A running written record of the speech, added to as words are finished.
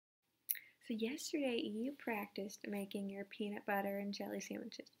So yesterday you practiced making your peanut butter and jelly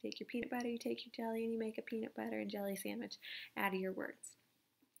sandwiches. You take your peanut butter, you take your jelly, and you make a peanut butter and jelly sandwich out of your words.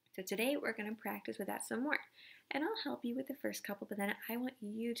 So today we're going to practice with that some more. And I'll help you with the first couple, but then I want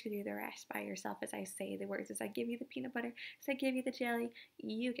you to do the rest by yourself as I say the words. As I give you the peanut butter, as I give you the jelly,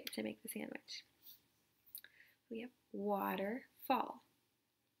 you get to make the sandwich. We have waterfall,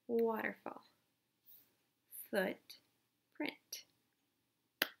 waterfall, footprint,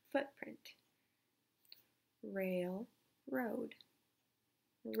 footprint, railroad,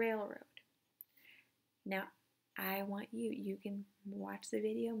 railroad. Now, I want you can watch the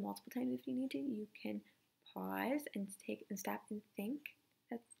video multiple times if you need to. You can pause and stop and think.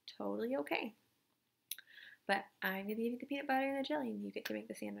 That's totally okay. But I'm going to give you the peanut butter and the jelly, and you get to make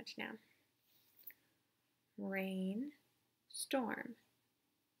the sandwich now. Rain, storm.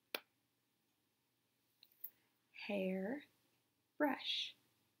 Hair, brush.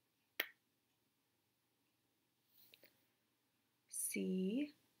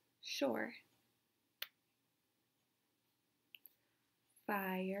 Sea, shore.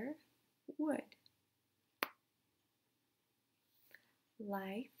 Fire, wood.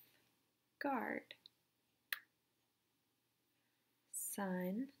 Life, guard.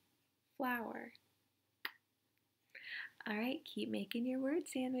 Sun, flower. All right, keep making your word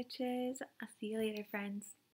sandwiches. I'll see you later, friends.